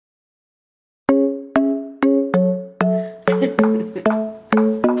The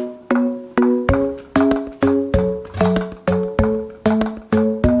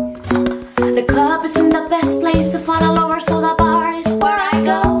club isn't the best place to find a lover, so the bar is where I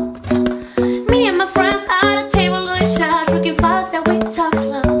go. Me and my friends at a table doing shots, drinking fast and we talk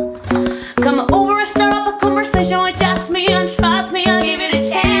slow. Come over and start up a conversation with just me, and trust me, I'll give it a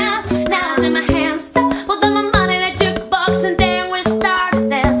chance. Now I'm in my hands, stop, put on my money in a jukebox, and then we start to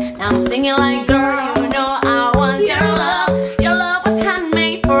dance. Now I'm singing like, girl, you know I want your love. Your love was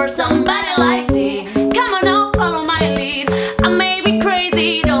handmade for somebody like me. Come on now, follow my lead. I may be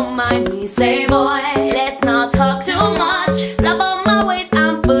crazy, don't mind me. Say boy, let's not talk too much. Grab on my waist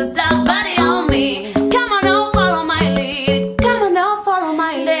and put that body on me. Come on now, follow my lead. Come on now, follow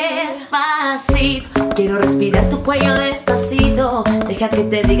my lead. Despacito, quiero respirar tu cuello despacito. Deja que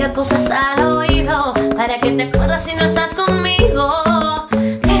te diga cosas al oído, para que te acuerdes si no estás conmigo.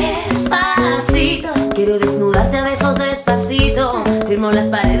 Despacito, quiero desnudarte a besos despacito. Firmo las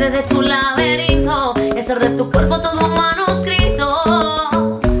paredes de tu laberinto, y hacer de tu cuerpo todo un manuscrito.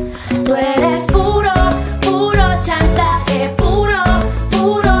 Tú eres puro, puro chantaje, puro,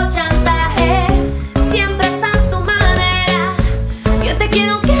 puro chantaje. Siempre es a tu manera, yo te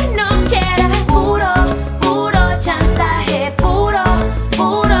quiero aunque no quieras. Puro, puro chantaje, puro,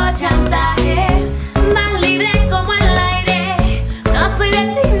 puro chantaje. Más libre como el aire, no soy de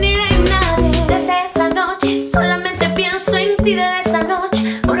ti ni de nadie. Desde esa noche solamente pienso en ti, desde esa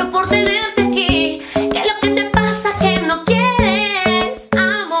noche muero por tenerte aquí. ¿Qué es lo que te pasa que no quieres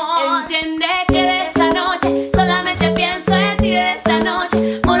amor? Entiende que de esa noche solamente pienso en ti, de esa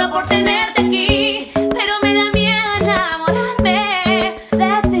noche muero por tenerte aquí. Pero me da miedo enamorarme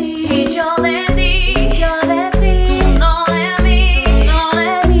de ti. Y yo de ti, yo de ti. Tú no de mí, no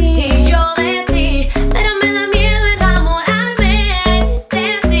de mí. Y yo de ti, pero me da miedo enamorarme de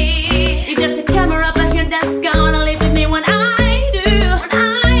ti. If there's a camera up here that's gonna live with me when I do, when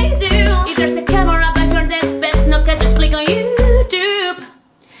I do. If there's a camera up here that's best no que just click on YouTube.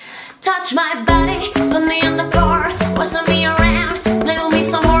 Touch my body, put me on the floor, whistle me around, play with me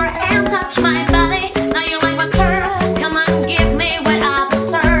some more and touch my body. Now you like my curves, come on give me what I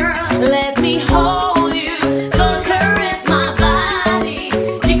deserve. Let me hold you, go caress my body.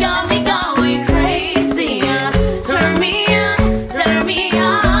 You got me going crazy, turn me on, turn me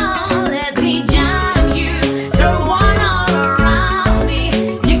on. Let me jam you, you're one all around me.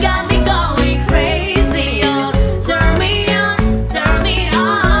 You got me going crazy, turn me on, turn me on.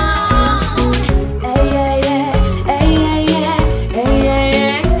 Hey, yeah, yeah, hey, yeah, yeah, hey, yeah,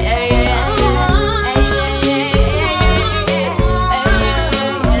 yeah, hey, yeah,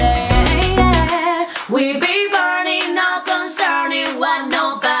 yeah. We be burning, not concerning what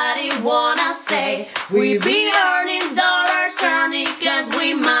nobody wanna say. We be earning dollars, earning cause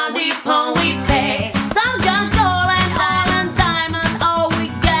we money pon we pay. Some guns gold and island diamonds, all we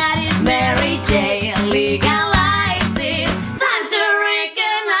got is Mary J. Legalize it, time to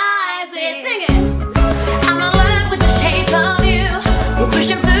recognize it. Sing it. I'm in love with the shape of you. We push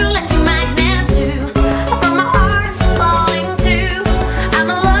and pull like a magnet do. From my heart's falling too. I'm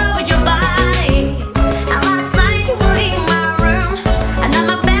in love with your body. And last night you were in my room, and now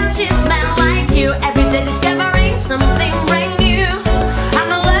my bed she's smell like you. Every day discovering something brand new. I'm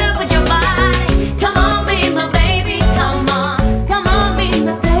in love with your body. Come on, be my baby. Come on, be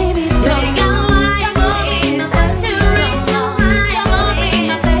my baby. Legalize it, no time to recognize. Come on, be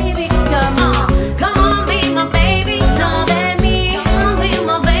my baby. Come on, be my baby. No de mí, come on, be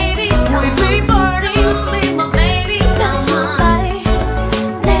my baby. We be party, come on, be my baby. Come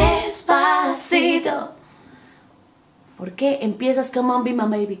on, despacito. ¿Por qué empiezas come on, be my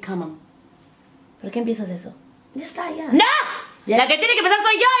baby, come on? ¿Por qué empiezas eso? Ya está, ya. ¡No! Yes. La que tiene que empezar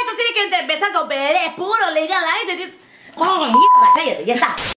soy yo, entonces tiene que empezar con eres puro, legalize. Oh, mierda, cállate, ya está.